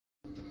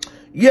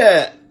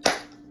Yeah,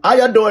 how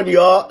you doing,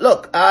 y'all?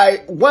 Look,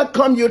 I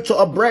welcome you to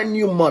a brand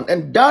new month,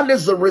 and that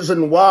is the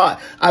reason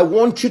why I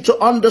want you to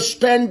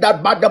understand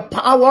that by the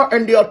power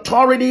and the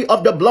authority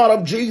of the blood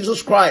of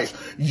Jesus Christ,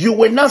 you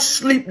will not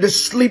sleep the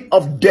sleep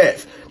of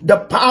death. The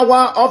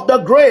power of the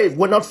grave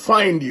will not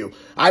find you.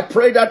 I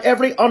pray that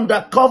every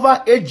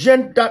undercover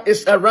agent that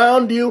is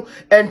around you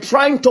and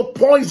trying to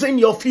poison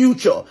your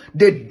future,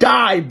 they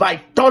die by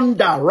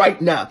thunder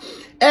right now.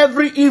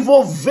 Every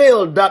evil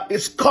veil that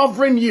is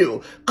covering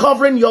you,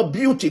 covering your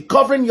beauty,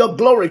 covering your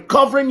glory,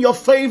 covering your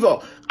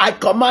favor, I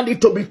command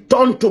it to be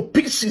torn to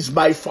pieces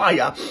by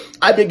fire.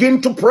 I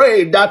begin to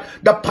pray that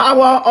the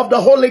power of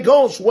the Holy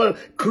Ghost will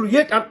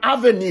create an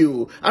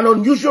avenue, an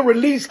unusual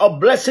release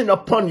of blessing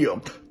upon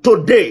you.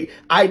 Today,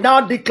 I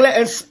now declare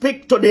and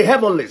speak to the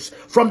heavenlies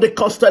from the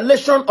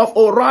constellation of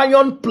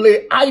Orion,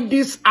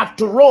 Pleiades,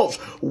 Arcturus,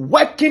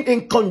 working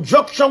in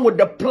conjunction with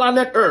the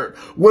planet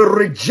Earth, will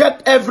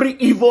reject every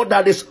evil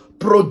that is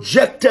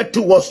projected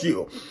towards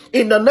you.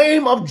 In the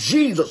name of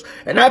Jesus.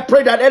 And I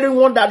pray that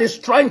anyone that is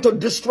trying to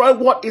destroy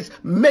what is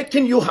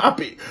making you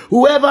happy,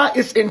 whoever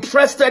is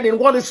interested in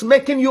what is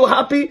making you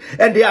happy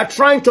and they are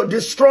trying to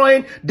destroy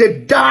it,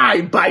 they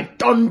die by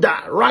thunder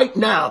right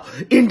now.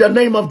 In the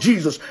name of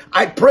Jesus.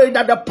 I pray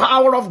that the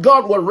power of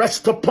God will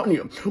rest upon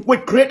you. We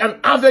create an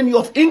avenue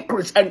of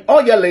increase and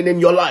oiling in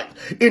your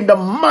life. In the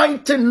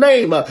mighty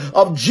name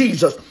of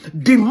Jesus.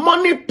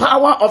 Demonic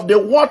power of the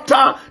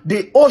water,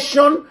 the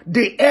ocean,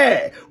 the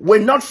air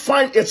will not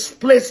find its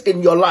place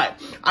in your life.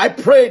 I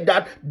pray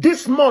that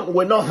this month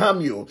will not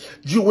harm you.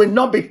 You will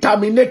not be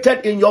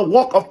terminated in your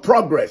walk of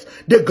progress.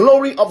 The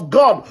glory of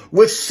God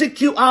will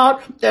seek you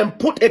out and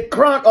put a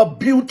crown of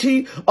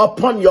beauty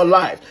upon your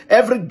life.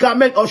 Every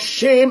garment of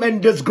shame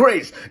and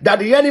disgrace that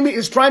the enemy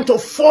is trying to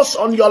force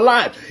on your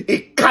life,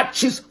 it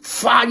catches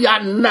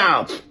fire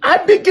now. I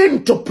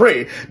begin to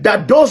pray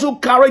that those who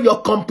carry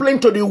your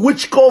complaint to the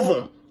witch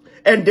coven,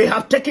 and they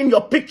have taken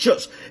your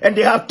pictures, and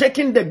they have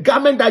taken the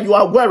garment that you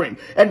are wearing,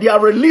 and they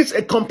have released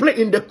a complaint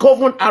in the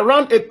coven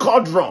around a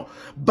cauldron.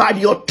 By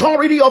the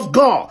authority of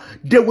God,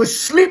 they will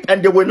sleep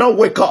and they will not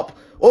wake up.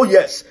 Oh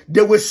yes,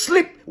 they will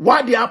sleep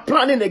while they are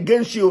planning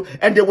against you,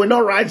 and they will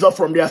not rise up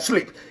from their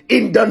sleep.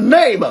 In the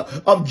name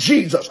of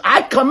Jesus,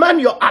 I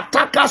command your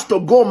attackers to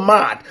go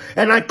mad,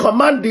 and I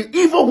command the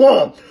evil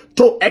one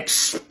to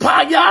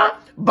expire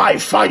by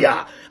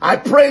fire. I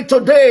pray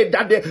today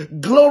that the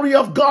glory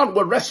of God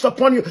will rest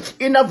upon you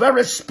in a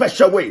very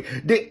special way.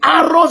 The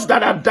arrows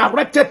that are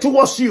directed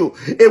towards you,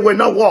 it will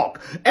not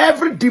work.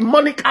 Every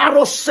demonic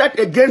arrow set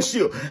against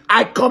you,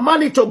 I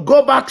command it to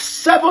go back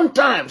 7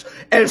 times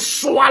and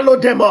swallow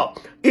them up.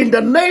 In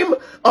the name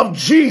of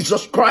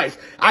Jesus Christ,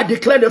 I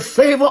declare the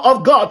favor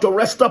of God to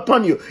rest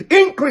upon you,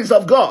 increase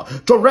of God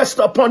to rest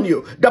upon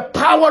you, the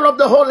power of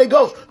the Holy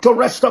Ghost to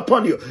rest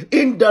upon you.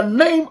 In the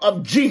name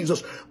of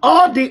Jesus,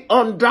 all the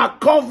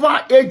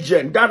undercover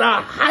agents that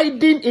are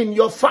hiding in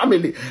your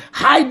family,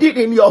 hiding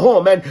in your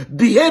home, and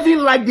behaving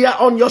like they are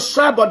on your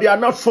side, but they are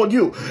not for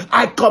you,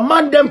 I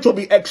command them to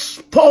be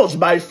exposed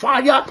by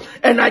fire,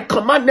 and I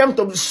command them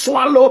to be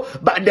swallowed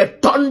by the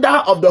thunder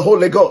of the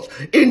Holy Ghost.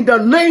 In the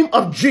name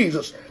of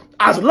Jesus.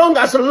 As long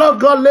as the Lord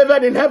God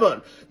liveth in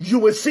heaven, you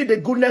will see the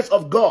goodness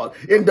of God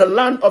in the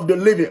land of the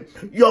living.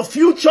 Your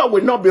future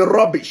will not be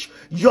rubbish.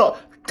 Your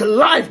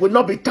life will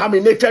not be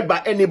terminated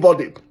by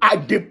anybody. I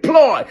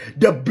deploy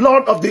the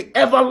blood of the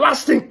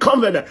everlasting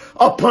covenant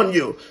upon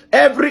you.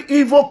 Every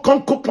evil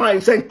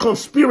concubines and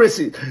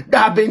conspiracy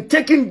that have been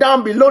taken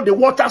down below the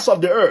waters of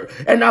the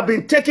earth and have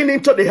been taken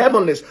into the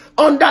heavens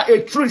under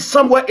a tree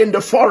somewhere in the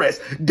forest,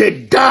 they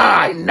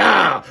die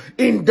now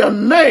in the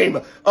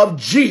name of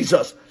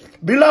Jesus.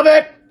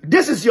 Beloved,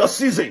 this is your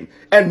season,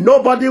 and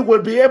nobody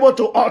will be able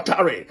to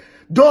alter it.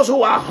 Those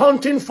who are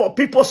hunting for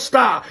people's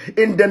star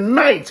in the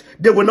night,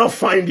 they will not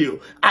find you.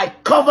 I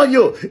cover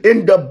you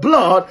in the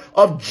blood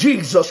of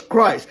Jesus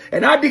Christ.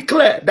 And I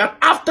declare that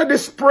after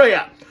this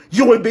prayer,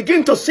 you will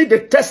begin to see the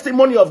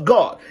testimony of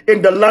God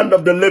in the land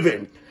of the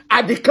living.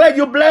 I declare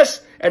you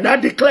blessed, and I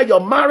declare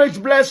your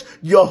marriage blessed,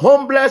 your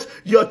home blessed,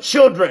 your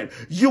children.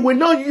 You will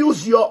not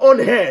use your own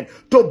hand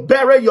to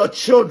bury your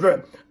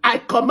children. I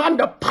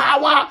command the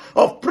power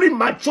of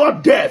premature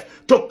death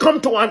to come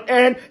to an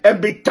end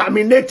and be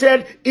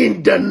terminated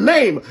in the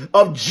name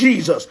of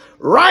Jesus.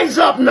 Rise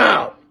up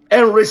now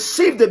and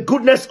receive the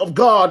goodness of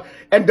God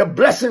and the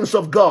blessings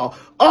of God.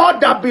 All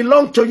that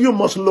belong to you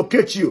must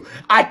locate you.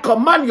 I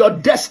command your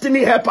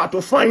destiny helper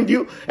to find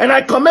you, and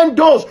I command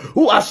those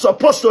who are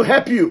supposed to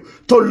help you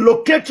to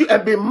locate you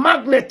and be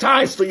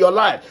magnetized to your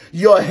life.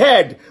 Your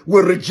head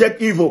will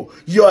reject evil.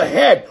 Your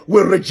head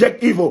will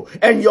reject evil,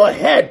 and your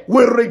head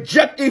will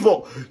reject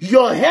evil.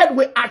 Your head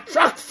will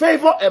attract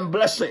favor and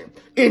blessing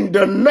in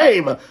the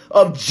name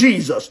of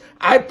Jesus.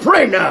 I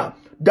pray now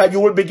that you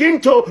will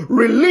begin to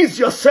release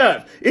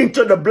yourself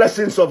into the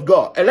blessings of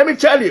God. And let me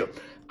tell you,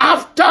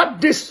 after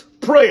this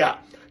prayer,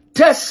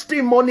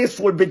 testimonies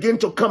will begin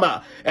to come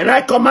out. And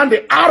I command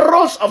the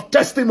arrows of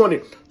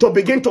testimony to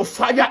begin to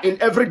fire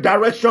in every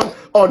direction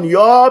on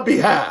your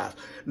behalf.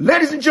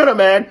 Ladies and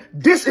gentlemen,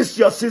 this is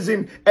your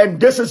season and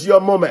this is your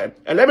moment.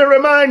 And let me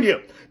remind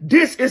you,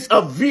 this is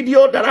a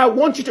video that I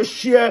want you to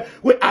share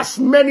with as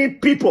many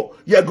people.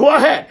 Yeah, go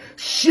ahead,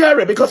 share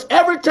it, because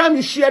every time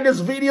you share this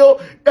video,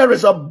 there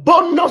is a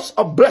bonus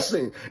of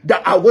blessing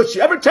that awaits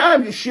you. Every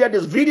time you share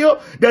this video,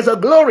 there's a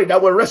glory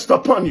that will rest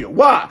upon you.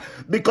 Why?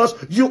 Because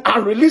you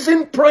are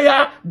releasing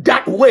prayer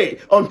that way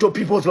onto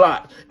people's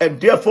lives.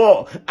 And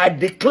therefore, I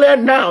declare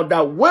now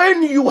that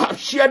when you have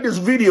shared this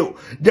video,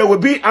 there will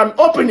be an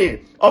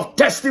opening of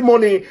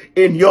testimony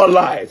in your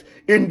life.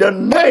 In the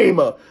name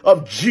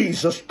of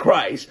Jesus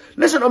Christ.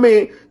 Listen to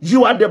me.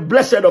 You are the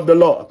blessed of the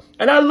Lord.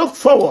 And I look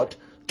forward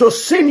to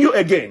seeing you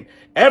again.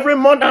 Every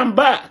month I'm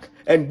back.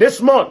 And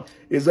this month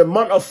is a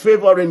month of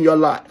favor in your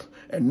life.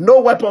 And no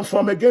weapon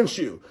formed against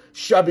you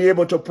shall be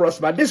able to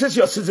prosper. This is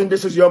your season.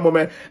 This is your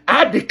moment.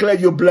 I declare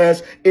you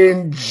blessed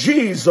in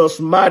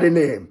Jesus' mighty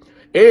name.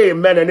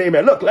 Amen and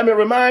amen. Look, let me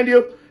remind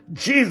you,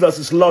 Jesus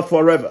is Lord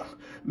forever.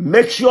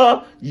 Make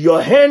sure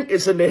your hand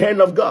is in the hand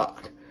of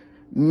God.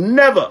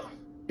 Never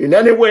in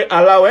any way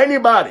allow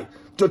anybody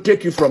to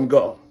take you from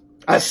God.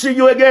 I see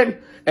you again,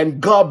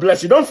 and God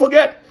bless you. Don't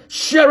forget,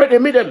 share it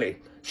immediately.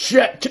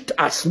 Share it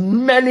as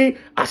many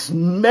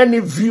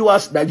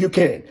viewers that you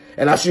can.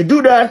 And as you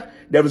do that,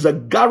 there is a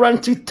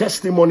guaranteed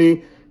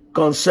testimony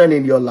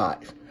concerning your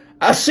life.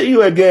 I see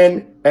you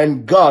again,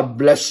 and God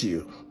bless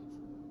you.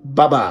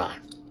 Bye-bye.